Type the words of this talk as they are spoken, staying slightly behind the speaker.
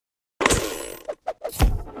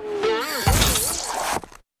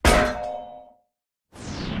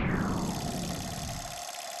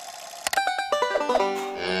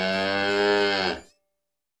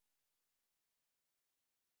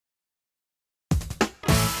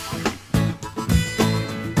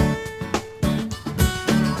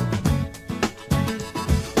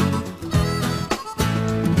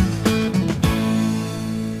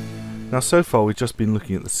Now so far we've just been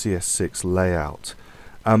looking at the CS6 layout,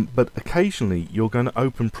 but occasionally you're going to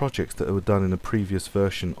open projects that were done in a previous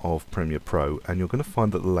version of Premiere Pro and you're going to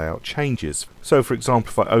find that the layout changes. So for example,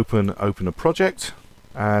 if I open a project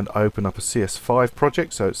and I open up a CS5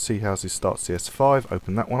 project, so it's C Houses Start CS5,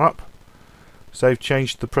 open that one up, save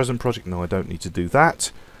change to the present project. No, I don't need to do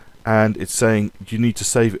that, and it's saying you need to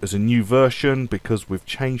save it as a new version because we've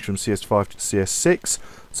changed from CS5 to CS6,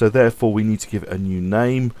 so therefore we need to give it a new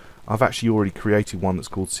name. I've actually already created one that's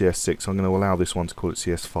called CS6, so I'm going to allow this one to call it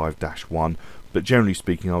CS5-1, but generally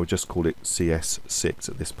speaking I would just call it CS6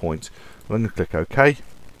 at this point. I'm going to click OK,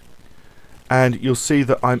 and you'll see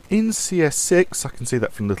that I'm in CS6. I can see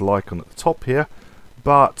that from the little icon at the top here,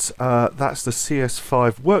 but that's the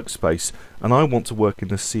CS5 workspace, and I want to work in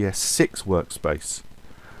the CS6 workspace.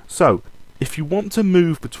 So if you want to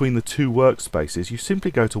move between the two workspaces, you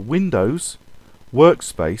simply go to Windows,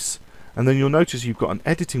 Workspace, and then you'll notice you've got an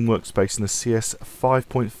editing workspace and a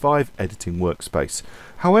CS5.5 editing workspace.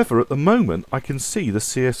 However, at the moment I can see the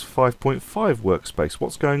CS5.5 workspace.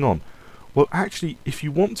 What's going on? Well, actually, if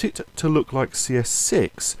you want it to look like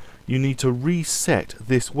CS6, you need to reset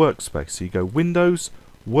this workspace. So you go Windows,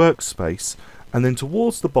 Workspace, and then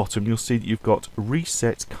towards the bottom you'll see that you've got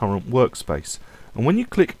Reset Current Workspace. And when you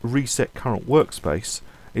click Reset Current Workspace,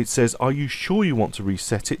 it says, are you sure you want to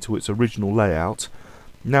reset it to its original layout?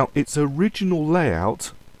 Now, its original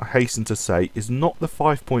layout, I hasten to say, is not the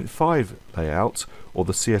 5.5 layout or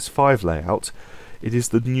the CS5 layout. It is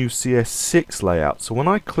the new CS6 layout. So when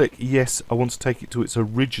I click yes, I want to take it to its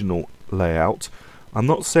original layout. I'm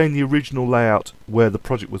not saying the original layout where the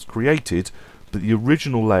project was created, but the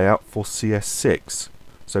original layout for CS6.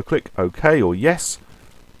 So click OK or yes,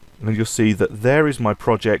 and you'll see that there is my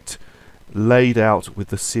project laid out with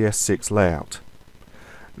the CS6 layout.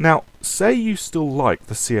 Now, say you still like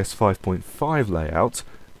the CS5.5 layout,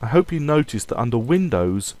 I hope you noticed that under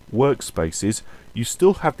Windows, Workspaces, you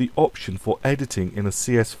still have the option for editing in a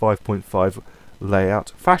CS5.5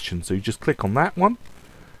 layout fashion. So you just click on that one,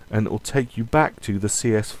 and it will take you back to the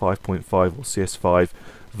CS5.5 or CS5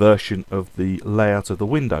 version of the layout of the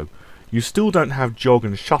window. You still don't have jog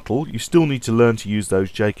and shuttle. You still need to learn to use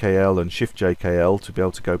those JKL and Shift JKL to be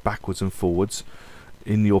able to go backwards and forwards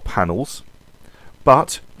in your panels.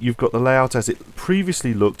 But you've got the layout as it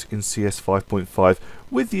previously looked in CS5.5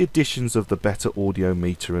 with the additions of the better audio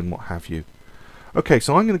meter and what have you. Okay,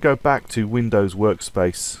 so I'm going to go back to Windows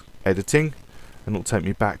Workspace Editing, and it'll take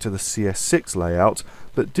me back to the CS6 layout,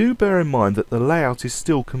 but do bear in mind that the layout is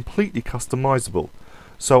still completely customizable.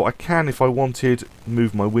 So I can, if I wanted,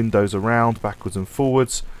 move my windows around backwards and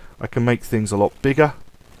forwards. I can make things a lot bigger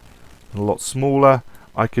and a lot smaller.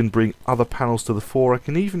 I can bring other panels to the fore. I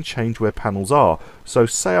can even change where panels are. So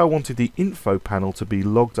say I wanted the info panel to be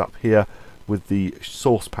logged up here with the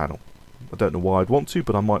source panel. I don't know why I'd want to,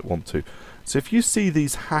 but I might want to. So if you see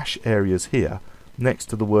these hash areas here next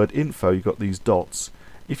to the word info, you've got these dots.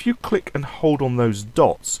 If you click and hold on those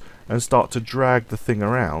dots and start to drag the thing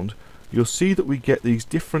around, you'll see that we get these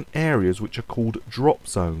different areas which are called drop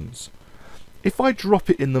zones. If I drop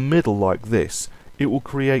it in the middle like this, it will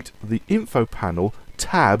create the info panel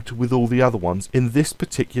tabbed with all the other ones in this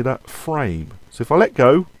particular frame. So if I let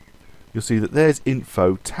go, you'll see that there's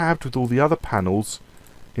info tabbed with all the other panels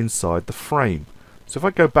inside the frame. So if I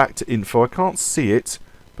go back to info, I can't see it,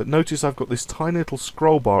 but notice I've got this tiny little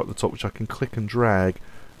scroll bar at the top which I can click and drag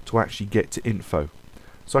to actually get to info.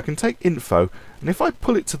 So I can take info, and if I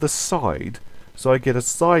pull it to the side, so I get a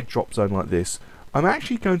side drop zone like this, I'm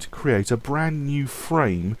actually going to create a brand new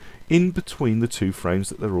frame in between the two frames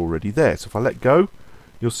that are already there. So if I let go,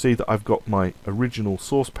 you'll see that I've got my original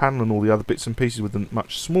source panel and all the other bits and pieces with a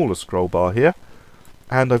much smaller scroll bar here,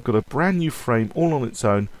 and I've got a brand new frame all on its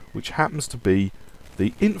own which happens to be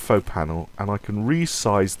the info panel, and I can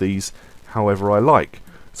resize these however I like.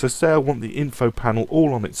 So say I want the info panel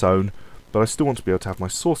all on its own, but I still want to be able to have my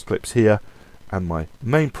source clips here and my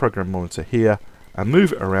main program monitor here and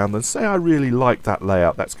move it around, and say I really like that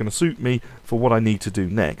layout, that's going to suit me for what I need to do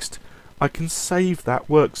next. I can save that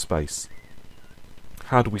workspace.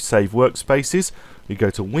 How do we save workspaces? You go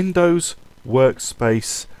to Windows,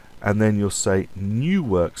 Workspace, and then you'll say New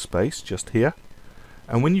Workspace just here.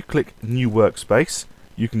 And when you click New Workspace,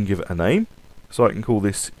 you can give it a name. So I can call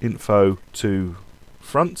this Info to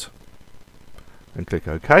front, and click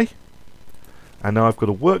OK. And now I've got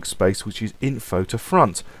a workspace which is info to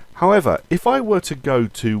front. However, if I were to go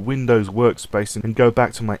to Windows Workspace and go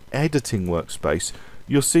back to my editing workspace,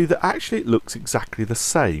 you'll see that actually it looks exactly the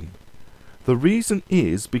same. The reason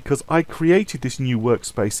is because I created this new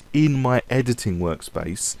workspace in my editing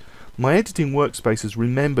workspace. My editing workspace has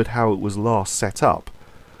remembered how it was last set up.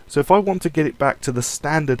 So if I want to get it back to the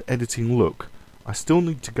standard editing look, I still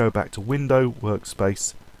need to go back to Window,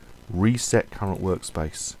 Workspace, Reset Current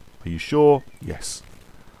Workspace. Are you sure? Yes.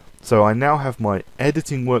 So I now have my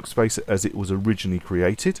editing workspace as it was originally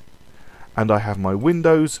created, and I have my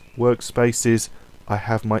Windows, Workspaces, I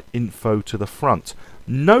have my info to the front.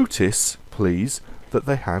 Notice, please, that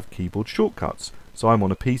they have keyboard shortcuts. So I'm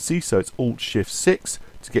on a PC, so it's Alt-Shift-6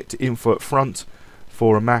 to get to info at front.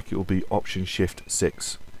 For a Mac, it will be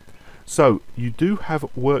Option-Shift-6. So you do have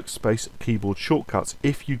workspace keyboard shortcuts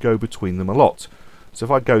if you go between them a lot. So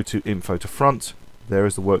if I go to info to front, there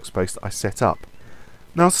is the workspace that I set up.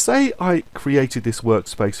 Now say I created this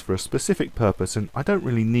workspace for a specific purpose and I don't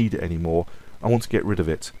really need it anymore, I want to get rid of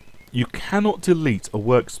it. You cannot delete a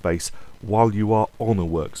workspace while you are on a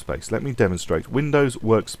workspace. Let me demonstrate. Windows,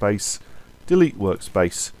 Workspace, Delete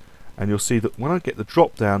Workspace, and you'll see that when I get the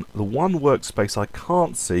drop down, the one workspace I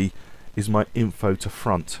can't see is my info to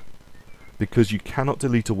front, because you cannot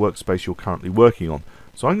delete a workspace you're currently working on.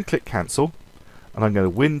 So I'm going to click cancel, and I'm going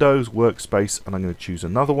to Windows, Workspace, and I'm going to choose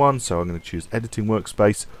another one. So I'm going to choose Editing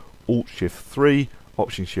Workspace, Alt-Shift-3,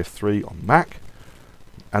 Option-Shift-3 on Mac.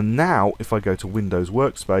 And now if I go to Windows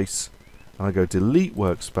Workspace and I go Delete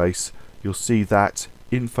Workspace, you'll see that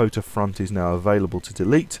info to front is now available to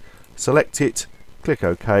delete. Select it, click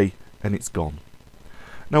OK, and it's gone.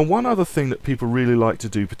 Now one other thing that people really like to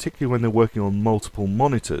do, particularly when they're working on multiple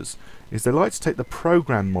monitors, is they like to take the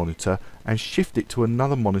program monitor and shift it to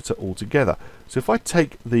another monitor altogether. So if I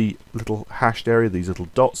take the little hashed area, these little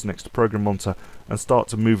dots next to program monitor, and start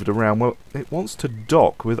to move it around, well, it wants to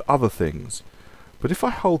dock with other things. But if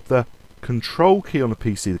I hold the control key on a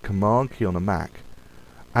PC, the command key on a Mac,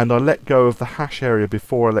 and I let go of the hash area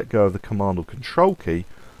before I let go of the command or control key,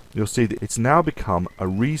 you'll see that it's now become a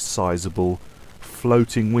resizable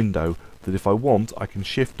floating window that if I want I can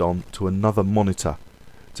shift on to another monitor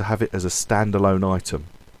to have it as a standalone item.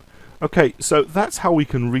 Okay, so that's how we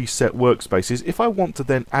can reset workspaces. If I want to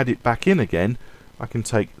then add it back in again, I can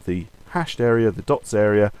take the hashed area, the dots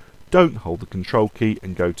area, don't hold the control key,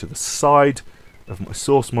 and go to the side of my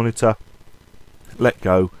source monitor, let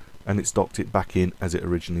go, and it's docked it back in as it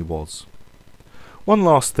originally was. One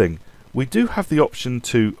last thing, we do have the option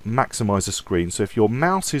to maximize the screen. So if your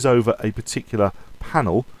mouse is over a particular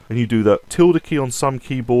panel and you do the tilde key on some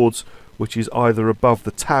keyboards, which is either above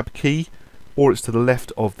the tab key or it's to the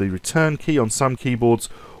left of the return key on some keyboards,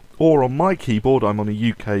 or on my keyboard, I'm on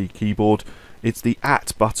a UK keyboard, it's the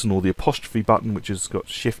 @ button or the apostrophe button, which has got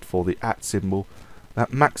shift for the @ symbol,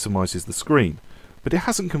 that maximizes the screen. But it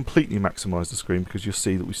hasn't completely maximized the screen because you'll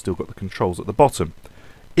see that we've still got the controls at the bottom.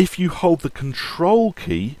 If you hold the control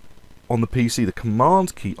key on the PC, the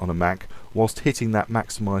command key on a Mac, whilst hitting that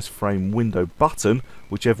maximize frame window button,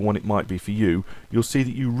 whichever one it might be for you, you'll see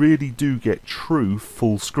that you really do get true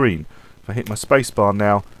full screen. If I hit my spacebar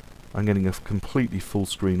now, I'm getting a completely full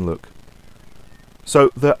screen look.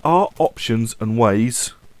 So there are options and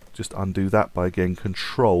ways. Just undo that by again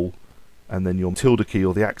control and then your tilde key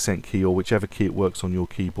or the accent key or whichever key it works on your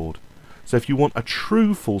keyboard. So if you want a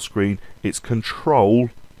true full screen, it's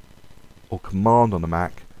control or command on the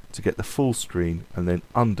Mac to get the full screen, and then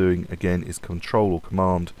undoing again is control or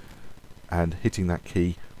command and hitting that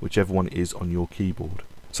key, whichever one it is on your keyboard.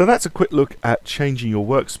 So that's a quick look at changing your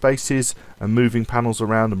workspaces and moving panels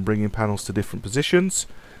around and bringing panels to different positions.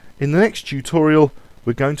 In the next tutorial,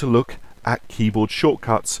 we're going to look at keyboard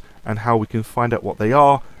shortcuts and how we can find out what they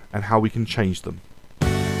are and how we can change them.